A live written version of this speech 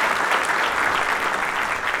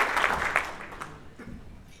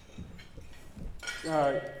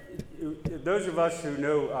Uh, those of us who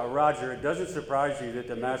know Roger, it doesn't surprise you that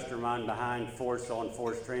the mastermind behind Force on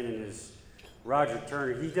Force training is Roger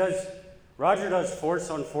Turner. Roger does Force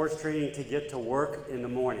on Force training to get to work in the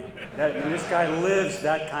morning. This guy lives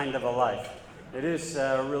that kind of a life. It is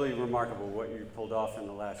really remarkable what you pulled off in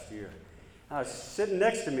the last year. Sitting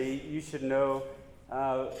next to me, you should know,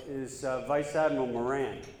 is Vice Admiral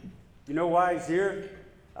Moran. You know why he's here?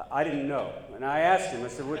 I didn't know. And I asked him, I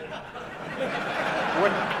said, what?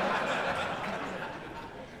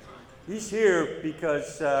 He's here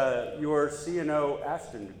because your CNO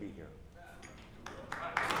asked him to be here.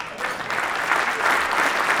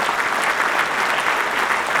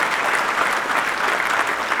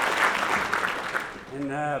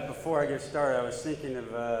 And before I get started, I was thinking of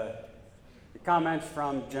the comments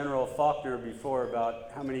from General Faulkner before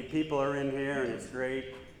about how many people are in here, and it's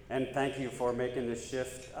great. And thank you for making the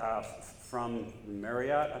shift from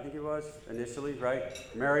Marriott, I think it was, initially, right?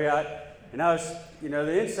 Marriott. And I was,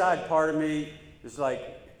 the inside part of me is like,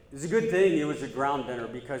 it's a good thing it was a ground dinner,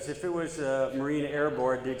 because if it was a Marine Air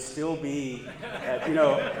Board, they'd still be,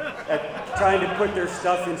 trying to put their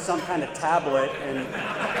stuff in some kind of tablet, and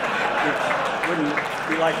it wouldn't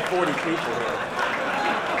be like 40 people here.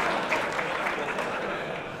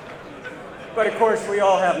 But of course, we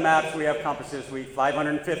all have maps, we have compasses,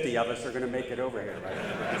 550 of us are going to make it over here, right?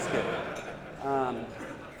 That's good.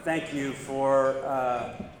 Thank you for,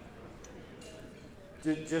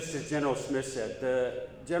 just as General Smith said,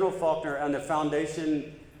 General Faulkner and the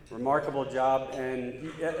Foundation, remarkable job,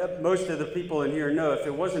 and most of the people in here know if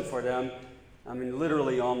it wasn't for them, I mean,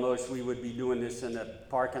 literally almost, we would be doing this in a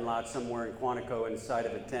parking lot somewhere in Quantico inside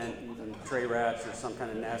of a tent, eating tray rats or some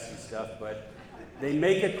kind of nasty stuff, but they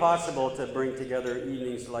make it possible to bring together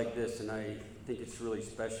evenings like this, and I think it's really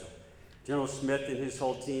special. General Smith and his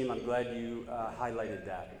whole team, I'm glad you highlighted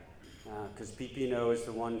that, because PPNO is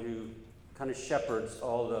the one who kind of shepherds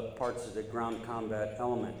all the parts of the ground combat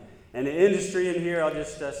element. And the industry in here, I'll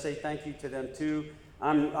just say thank you to them too.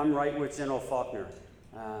 I'm right with General Faulkner.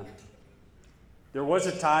 There was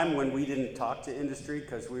a time when we didn't talk to industry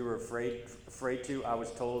because we were afraid to. I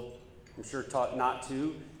was told, I'm sure taught not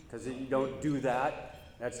to, because you don't do that.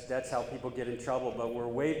 That's how people get in trouble. But we're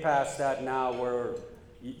way past that now, where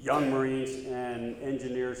young Marines and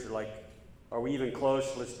engineers are like, are we even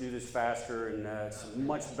close? Let's do this faster. And it's a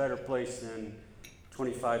much better place than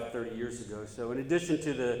 25, 30 years ago. So in addition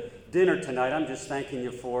to the dinner tonight, I'm just thanking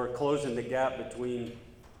you for closing the gap between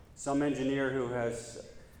some engineer who has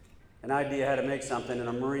an idea how to make something and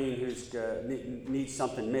a Marine who's needs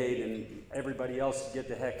something made, and everybody else get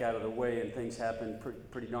the heck out of the way, and things happen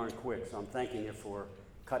pretty darn quick. So I'm thanking you for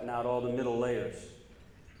cutting out all the middle layers.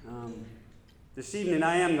 This evening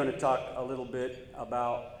I am going to talk a little bit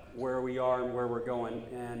about where we are and where we're going,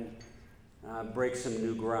 and break some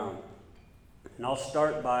new ground. And I'll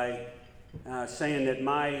start by saying that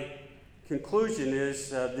my conclusion is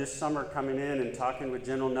this summer coming in and talking with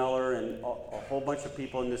General Neller and a whole bunch of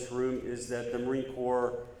people in this room is that the Marine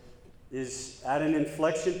Corps is at an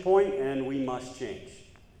inflection point and we must change.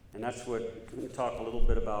 And that's what I'm going to talk a little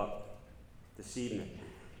bit about this evening.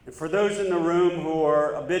 And for those in the room who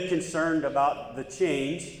are a bit concerned about the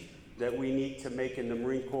change that we need to make in the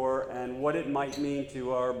Marine Corps and what it might mean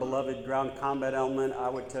to our beloved ground combat element, I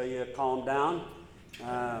would tell you, calm down.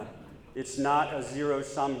 It's not a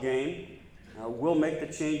zero-sum game. We'll make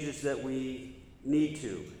the changes that we need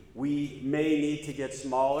to. We may need to get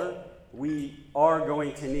smaller. We are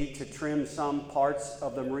going to need to trim some parts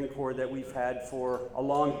of the Marine Corps that we've had for a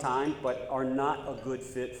long time, but are not a good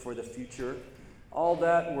fit for the future. All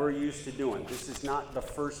that we're used to doing. This is not the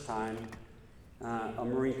first time a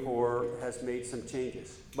Marine Corps has made some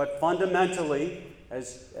changes. But fundamentally,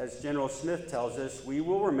 as General Smith tells us, we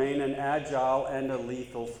will remain an agile and a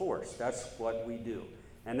lethal force. That's what we do.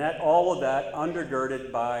 And all of that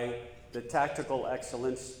undergirded by the tactical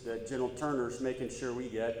excellence that General Turner's making sure we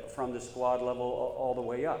get from the squad level all the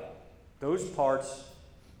way up. Those parts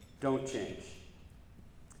don't change.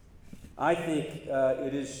 I think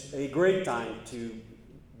it is a great time to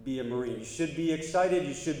be a Marine. You should be excited,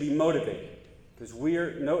 you should be motivated. Because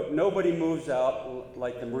nobody moves out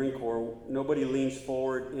like the Marine Corps. Nobody leans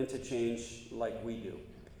forward into change like we do.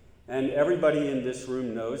 And everybody in this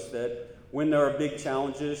room knows that when there are big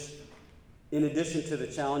challenges, in addition to the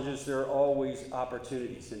challenges, there are always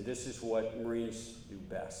opportunities. And this is what Marines do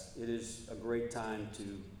best. It is a great time to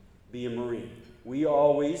be a Marine. We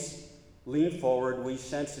always lean forward. We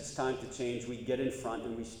sense it's time to change. We get in front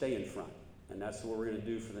and we stay in front. And that's what we're going to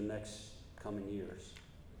do for the next coming years.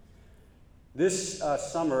 This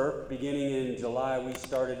summer, beginning in July, we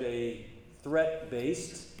started a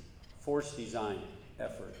threat-based force design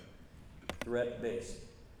effort, threat-based.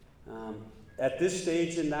 At this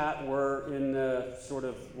stage in that, we're in the sort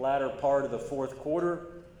of latter part of the fourth quarter,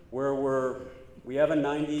 where we have a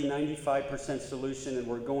 95% solution, and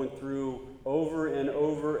we're going through over and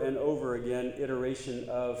over and over again iteration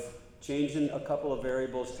of changing a couple of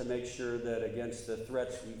variables to make sure that against the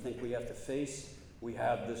threats we think we have to face, we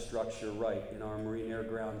have the structure right in our Marine Air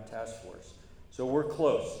Ground Task Force. So we're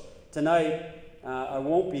close. Tonight, I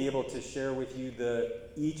won't be able to share with you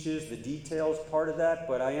the details part of that,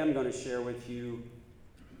 but I am going to share with you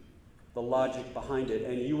the logic behind it.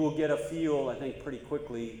 And you will get a feel, I think, pretty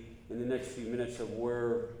quickly in the next few minutes of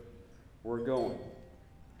where we're going.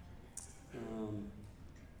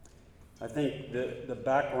 I think the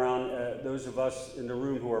background, those of us in the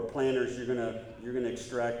room who are planners, you're gonna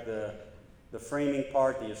extract the framing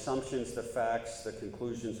part, the assumptions, the facts, the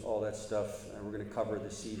conclusions, all that stuff. We're gonna cover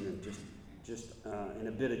this evening, just in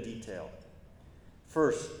a bit of detail.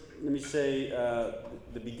 First, let me say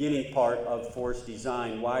the beginning part of force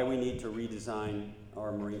design, why we need to redesign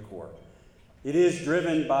our Marine Corps. It is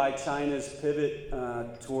driven by China's pivot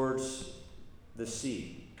towards the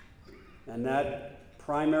sea. And that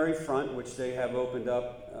primary front, which they have opened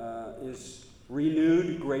up, is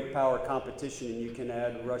renewed great power competition, and you can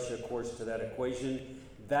add Russia, of course, to that equation.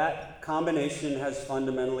 That combination has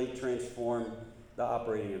fundamentally transformed the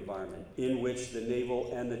operating environment in which the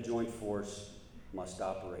naval and the joint force must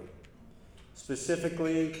operate.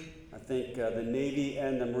 Specifically, I think the Navy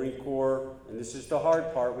and the Marine Corps, and this is the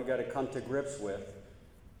hard part we got to come to grips with,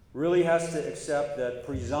 really has to accept that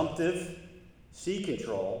presumptive sea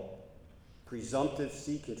control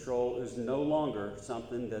is no longer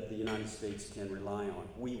something that the United States can rely on.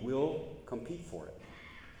 We will compete for it.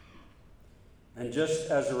 And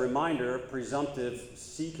just as a reminder, presumptive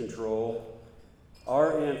sea control,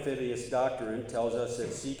 our amphibious doctrine tells us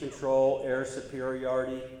that sea control, air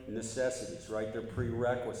superiority, necessities, right? They're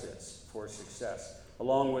prerequisites for success,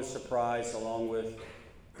 along with surprise, along with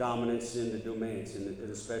dominance in the domains, and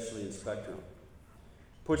especially in spectrum.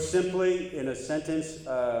 Put simply, in a sentence,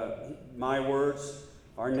 my words,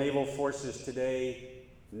 our naval forces today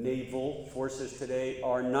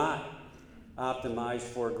are not optimized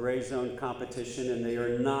for gray zone competition, and they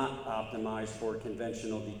are not optimized for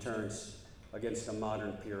conventional deterrence against a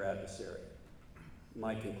modern peer adversary.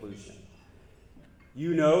 My conclusion.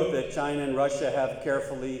 You know that China and Russia have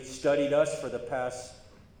carefully studied us for the past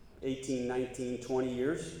 18, 19, 20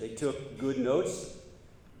 years. They took good notes,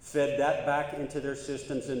 fed that back into their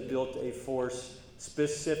systems, and built a force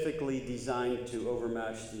specifically designed to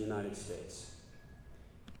overmatch the United States.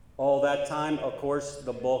 All that time, of course,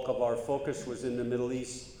 the bulk of our focus was in the Middle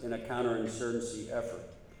East in a counterinsurgency effort.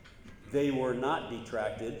 They were not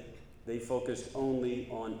detracted. They focused only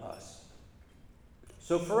on us.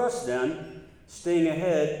 So for us then, staying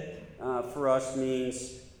ahead for us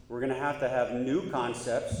means we're going to have new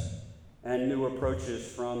concepts and new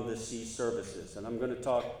approaches from the sea services. And I'm going to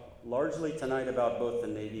talk largely tonight about both the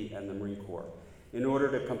Navy and the Marine Corps in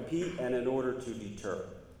order to compete and in order to deter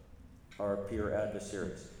our peer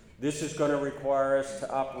adversaries. This is going to require us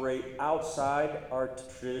to operate outside our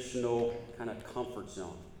traditional kind of comfort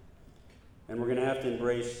zone. And we're going to have to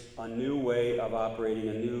embrace a new way of operating,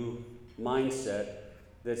 a new mindset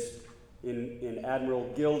that's in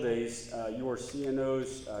Admiral Gilday's, your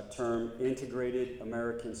CNO's term, integrated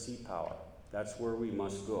American sea power. That's where we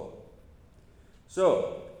must go.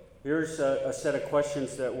 So here's a set of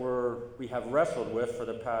questions that we have wrestled with for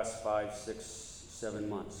the past 5, 6, 7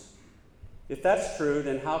 months. If that's true,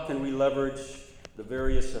 then how can we leverage the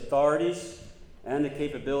various authorities and the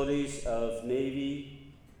capabilities of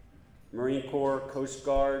Navy, Marine Corps, Coast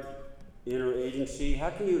Guard, interagency? How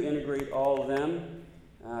can you integrate all of them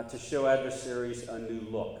to show adversaries a new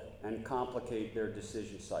look and complicate their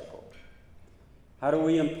decision cycle? How do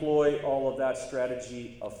we employ all of that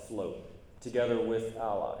strategy afloat together with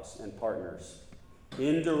allies and partners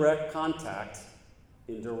in direct contact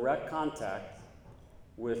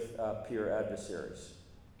with peer adversaries?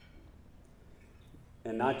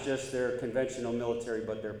 And not just their conventional military,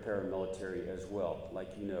 but their paramilitary as well. Like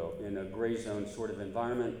you know, in a gray zone sort of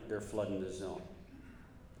environment, they're flooding the zone.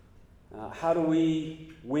 How do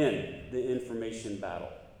we win the information battle?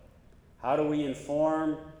 How do we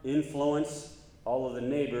inform, influence all of the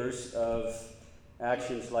neighbors of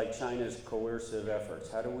actions like China's coercive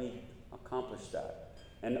efforts? How do we accomplish that?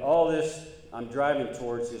 And all this I'm driving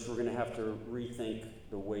towards is we're going to have to rethink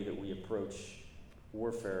the way that we approach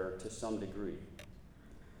warfare to some degree.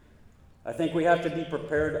 I think we have to be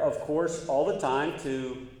prepared, of course, all the time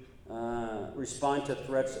to respond to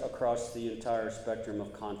threats across the entire spectrum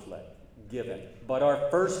of conflict, given. But our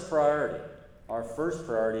first priority our first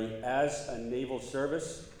priority as a naval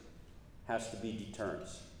service has to be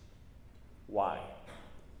deterrence. Why?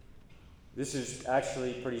 This is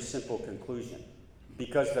actually a pretty simple conclusion.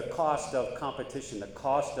 Because the cost of competition, the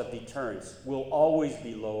cost of deterrence, will always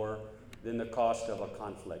be lower than the cost of a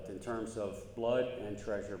conflict in terms of blood and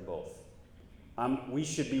treasure both. We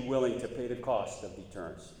should be willing to pay the cost of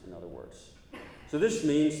deterrence, in other words. So this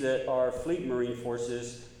means that our Fleet Marine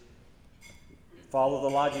Forces, follow the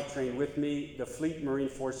logic train with me, the Fleet Marine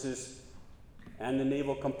Forces and the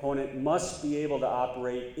naval component must be able to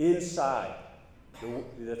operate inside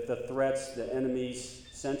the threats, the enemy's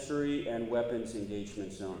sensory and weapons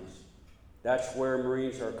engagement zones. That's where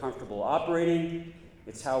Marines are comfortable operating.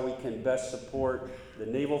 It's how we can best support the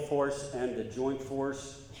naval force and the joint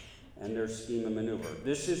force and their scheme of maneuver.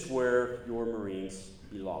 This is where your Marines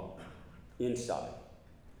belong, inside.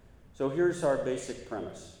 So here's our basic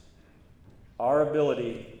premise. Our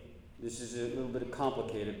ability, this is a little bit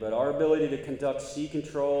complicated, but our ability to conduct sea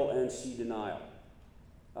control and sea denial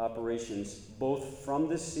operations, both from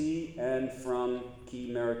the sea and from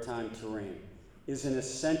key maritime terrain, is an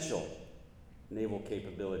essential naval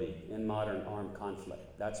capability in modern armed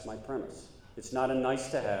conflict. That's my premise. It's not a nice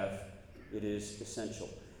to have, it is essential.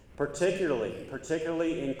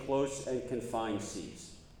 Particularly in close and confined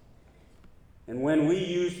seas. And when we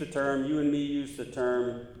use the term, you and me use the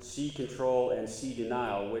term sea control and sea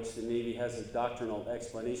denial, which the Navy has a doctrinal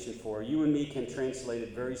explanation for, you and me can translate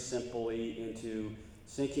it very simply into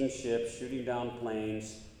sinking ships, shooting down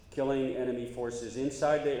planes, killing enemy forces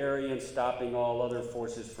inside the area and stopping all other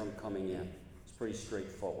forces from coming in. It's pretty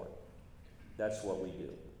straightforward. That's what we do.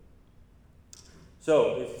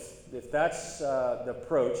 So if that's the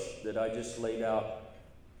approach that I just laid out,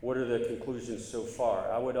 what are the conclusions so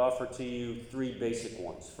far? I would offer to you three basic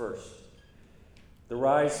ones. First, the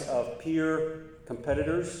rise of peer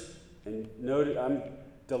competitors, and note I'm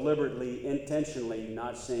deliberately, intentionally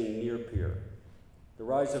not saying near peer. The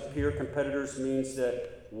rise of peer competitors means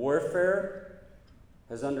that warfare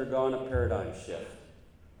has undergone a paradigm shift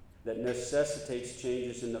that necessitates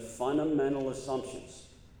changes in the fundamental assumptions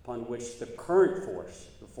upon which the current force,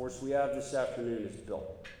 the force we have this afternoon, is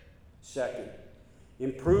built. Second,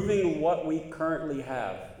 improving what we currently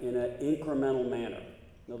have in an incremental manner,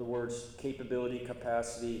 in other words, capability,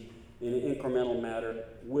 capacity in an incremental manner,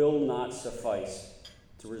 will not suffice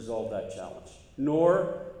to resolve that challenge.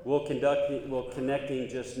 Nor will connecting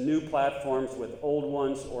just new platforms with old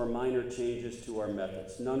ones or minor changes to our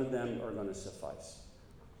methods. None of them are going to suffice.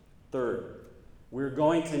 Third, we're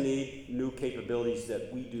going to need new capabilities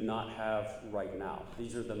that we do not have right now.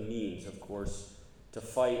 These are the means, of course, to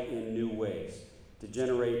fight in new ways, to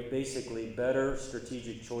generate basically better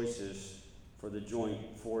strategic choices for the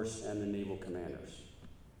joint force and the naval commanders.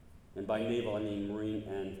 And by naval, I mean Marine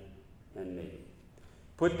and Navy.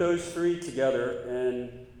 Put those three together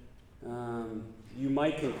and you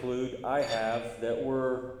might conclude, I have, that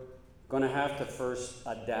we're going to have to first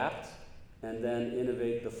adapt and then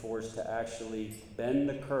innovate the force to actually bend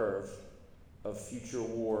the curve of future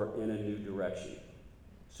war in a new direction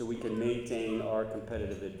so we can maintain our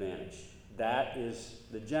competitive advantage. That is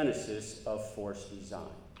the genesis of force design.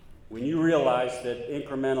 When you realize that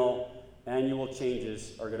incremental annual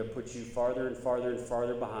changes are going to put you farther and farther and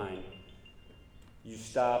farther behind, you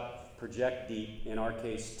stop, project deep, in our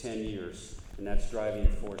case 10 years, and that's driving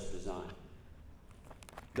force design.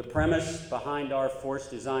 The premise behind our force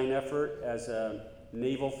design effort as a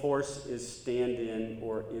naval force is stand-in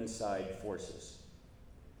or inside forces.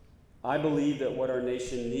 I believe that what our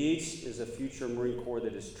nation needs is a future Marine Corps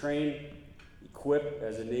that is trained, equipped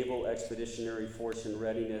as a naval expeditionary force in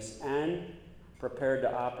readiness, and prepared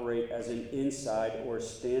to operate as an inside or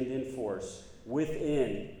stand-in force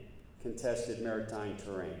within contested maritime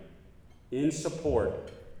terrain in support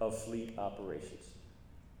of fleet operations.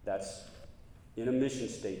 That's in a mission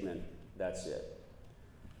statement, that's it.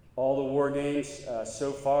 All the war games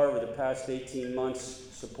so far over the past 18 months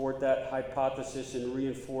support that hypothesis and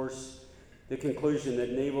reinforce the conclusion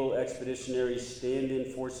that naval expeditionary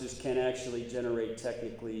stand-in forces can actually generate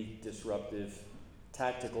technically disruptive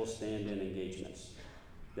tactical stand-in engagements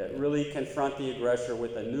that really confront the aggressor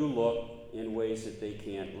with a new look in ways that they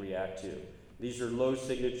can't react to. These are low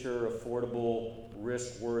signature, affordable,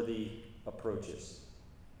 risk-worthy approaches.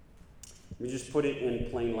 Let me just put it in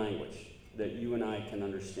plain language that you and I can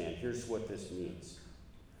understand. Here's what this means.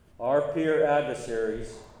 Our peer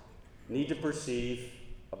adversaries need to perceive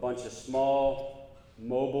a bunch of small,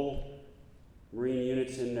 mobile Marine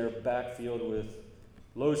units in their backfield with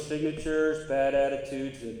low signatures, bad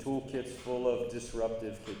attitudes, and toolkits full of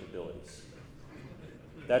disruptive capabilities.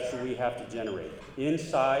 That's what we have to generate.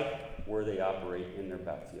 Inside, where they operate in their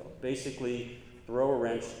backfield. Basically, throw a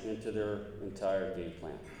wrench into their entire game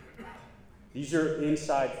plan. These are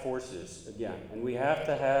inside forces, again, and we're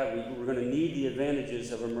going to need the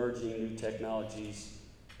advantages of emerging new technologies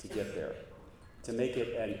to get there, to make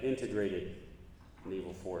it an integrated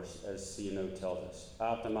naval force, as CNO tells us,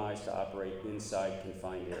 optimized to operate inside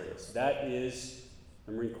confined areas. That is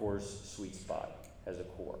the Marine Corps' sweet spot as a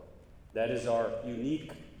corps. That is our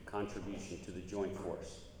unique contribution to the joint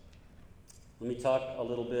force. Let me talk a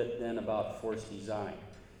little bit then about force design.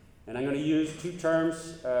 And I'm going to use two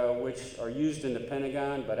terms which are used in the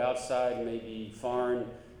Pentagon, but outside may be foreign,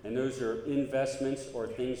 and those are investments, or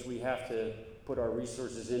things we have to put our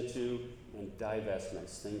resources into, and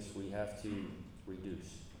divestments, things we have to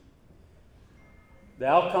reduce. The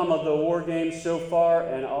outcome of the war games so far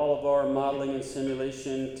and all of our modeling and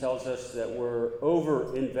simulation tells us that we're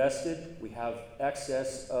over-invested. We have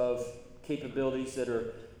excess of capabilities that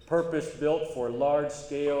are purpose-built for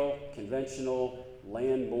large-scale, conventional,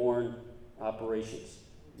 land-borne operations.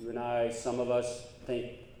 You and I, some of us,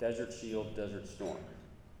 think Desert Shield, Desert Storm.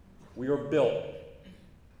 We were built,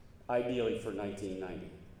 ideally, for 1990.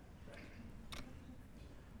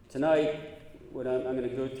 Tonight, I'm going to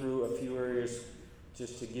go through a few areas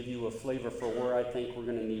just to give you a flavor for where I think we're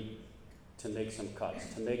going to need to make some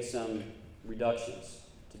cuts, to make some reductions,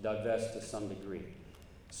 to divest to some degree.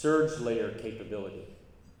 Surge layer capability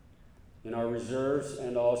in our reserves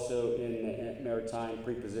and also in the maritime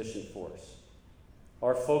preposition force.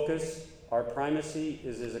 Our focus, our primacy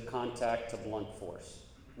is as a contact to blunt force.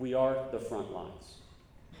 We are the front lines.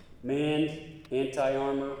 Manned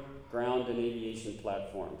anti-armor, ground and aviation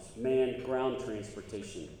platforms, manned ground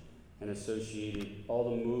transportation and associated, all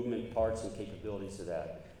the movement parts and capabilities of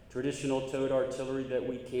that. Traditional towed artillery that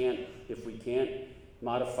we can't, if we can't,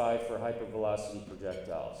 modify for hypervelocity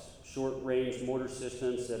projectiles. Short-range mortar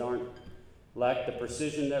systems that lack the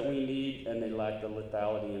precision that we need, and they lack the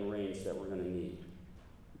lethality and range that we're going to need.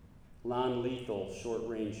 Non-lethal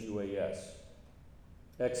short-range UAS.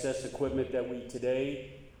 Excess equipment that we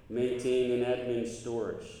today maintain in admin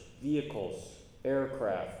storage. Vehicles,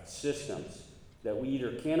 aircraft, systems that we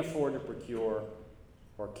either can't afford to procure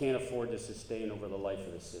or can't afford to sustain over the life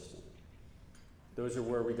of the system. Those are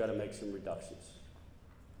where we got to make some reductions.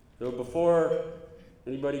 So before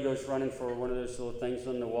anybody goes running for one of those little things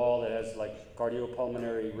on the wall that has like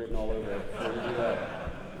cardiopulmonary written all over it, before we do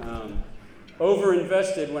that,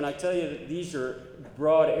 over-invested, when I tell you that these are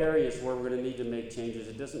broad areas where we're going to need to make changes,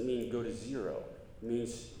 it doesn't mean go to zero. It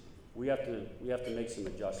means we have to make some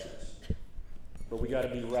adjustments. But we got to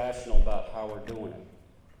be rational about how we're doing it.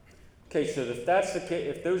 Okay, so if that's the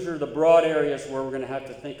case, if those are the broad areas where we're going to have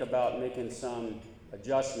to think about making some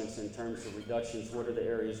adjustments in terms of reductions, what are the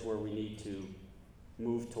areas where we need to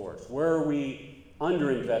move towards? Where are we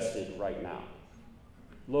underinvested right now?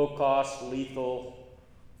 Low cost, lethal,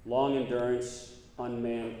 long endurance,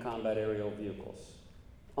 unmanned combat aerial vehicles.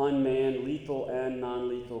 Unmanned, lethal and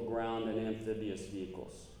non-lethal ground and amphibious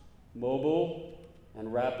vehicles. Mobile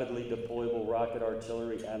and rapidly deployable rocket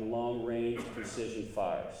artillery and long-range precision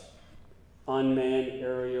fires. Unmanned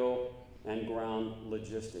aerial and ground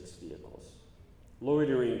logistics vehicles.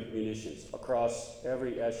 Loitering munitions across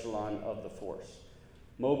every echelon of the force.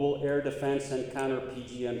 Mobile air defense and counter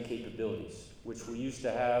PGM capabilities, which we used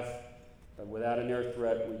to have, but without an air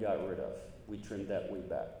threat, we got rid of. We trimmed that way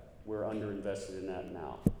back. We're underinvested in that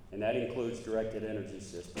now. And that includes directed energy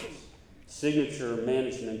systems, signature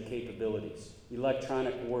management capabilities,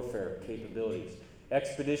 electronic warfare capabilities,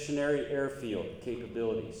 expeditionary airfield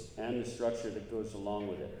capabilities, and the structure that goes along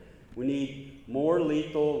with it. We need more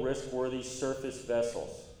lethal, risk-worthy surface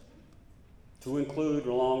vessels to include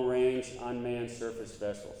long-range unmanned surface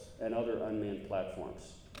vessels and other unmanned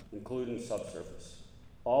platforms, including subsurface.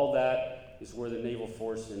 All that is where the naval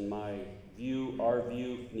force, in my view, our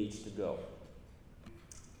view, needs to go.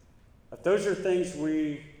 If those are things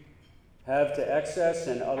we have to excess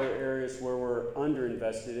and other areas where we're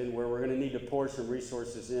underinvested in, where we're going to need to pour some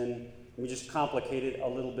resources in, let me just complicate it a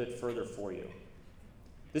little bit further for you.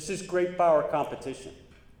 This is great power competition.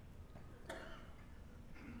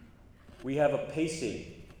 We have a pacing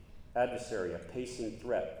adversary, a pacing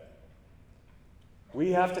threat.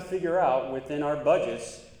 We have to figure out within our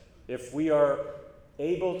budgets if we are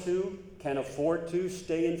able to, can afford to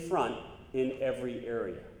stay in front in every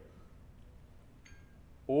area.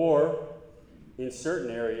 Or, in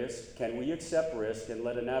certain areas, can we accept risk and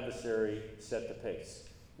let an adversary set the pace,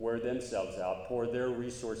 wear themselves out, pour their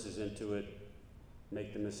resources into it,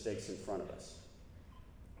 make the mistakes in front of us?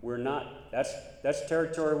 We're not, that's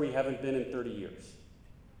territory we haven't been in 30 years.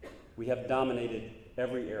 We have dominated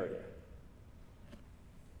every area.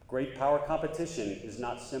 Great power competition is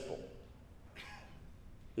not simple.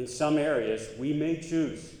 In some areas, we may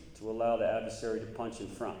choose to allow the adversary to punch in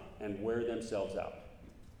front and wear themselves out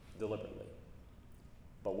deliberately.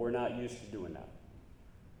 But we're not used to doing that.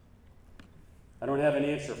 I don't have an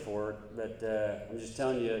answer for it, but I'm just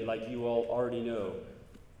telling you, like you all already know,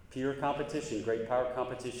 peer competition, great power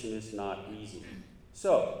competition is not easy.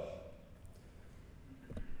 So,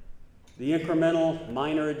 the incremental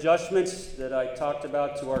minor adjustments that I talked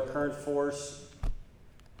about to our current force,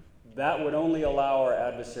 that would only allow our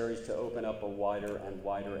adversaries to open up a wider and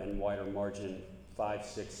wider and wider margin 5,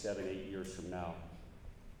 6, 7, 8 years from now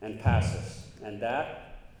and pass us. And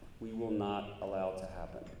that we will not allow to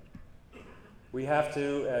happen. We have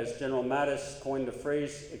to, as General Mattis coined the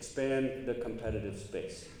phrase, expand the competitive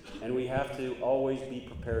space. And we have to always be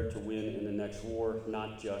prepared to win in the next war,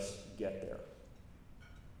 not just get there.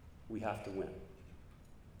 We have to win.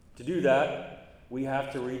 To do that, we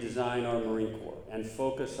have to redesign our Marine Corps and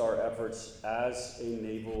focus our efforts as a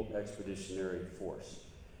naval expeditionary force.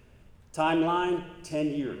 Timeline,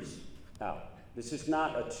 10 years out. This is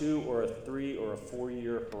not a 2 or a 3 or a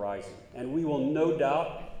 4-year horizon. And we will no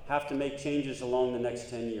doubt have to make changes along the next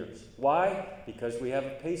 10 years. Why? Because we have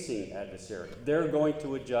a pacing adversary. They're going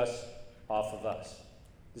to adjust off of us.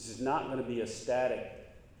 This is not going to be a static,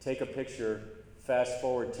 take a picture, fast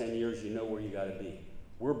forward 10 years, you know where you got to be.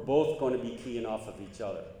 We're both going to be keying off of each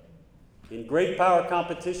other. In great power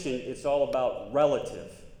competition, it's all about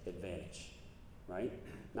relative advantage, right?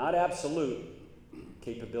 Not absolute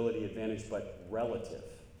capability advantage, but relative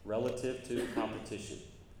to competition.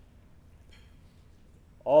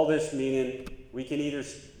 All this meaning we can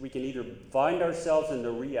either find ourselves in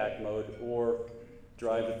the react mode or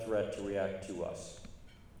drive a threat to react to us.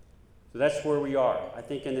 So that's where we are. I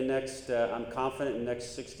think in the next, I'm confident in the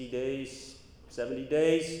next 60 days, 70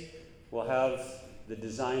 days, we'll have the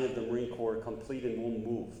design of the Marine Corps complete and we'll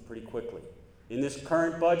move pretty quickly. In this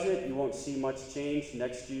current budget, you won't see much change.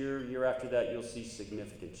 Next year, year after that, you'll see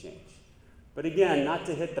significant change. But again, not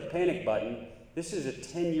to hit the panic button, this is a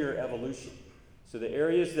 10-year evolution. So the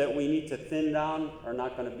areas that we need to thin down are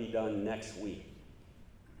not going to be done next week.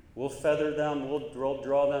 We'll feather them, we'll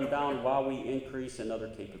draw them down while we increase another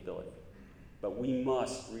capability. But we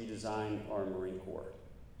must redesign our Marine Corps.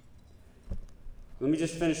 Let me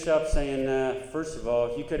just finish up saying, first of all,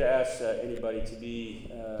 if you could ask anybody to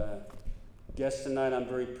be guest tonight, I'm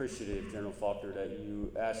very appreciative, General Faulkner, that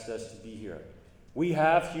you asked us to be here. We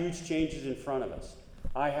have huge changes in front of us.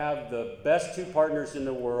 I have the best 2 partners in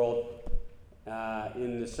the world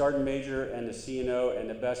in the Sergeant Major and the CNO, and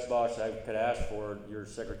the best boss I could ask for, your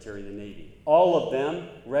Secretary of the Navy. All of them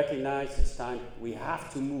recognize it's time, we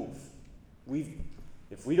have to move.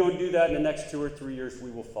 If we don't do that in the next 2 or 3 years,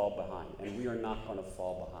 we will fall behind, and we are not going to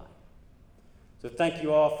fall behind. So thank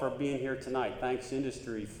you all for being here tonight. Thanks,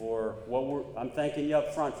 industry, for I'm thanking you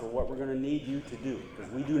up front for what we're going to need you to do,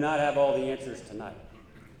 because we do not have all the answers tonight.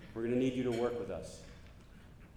 We're going to need you to work with us.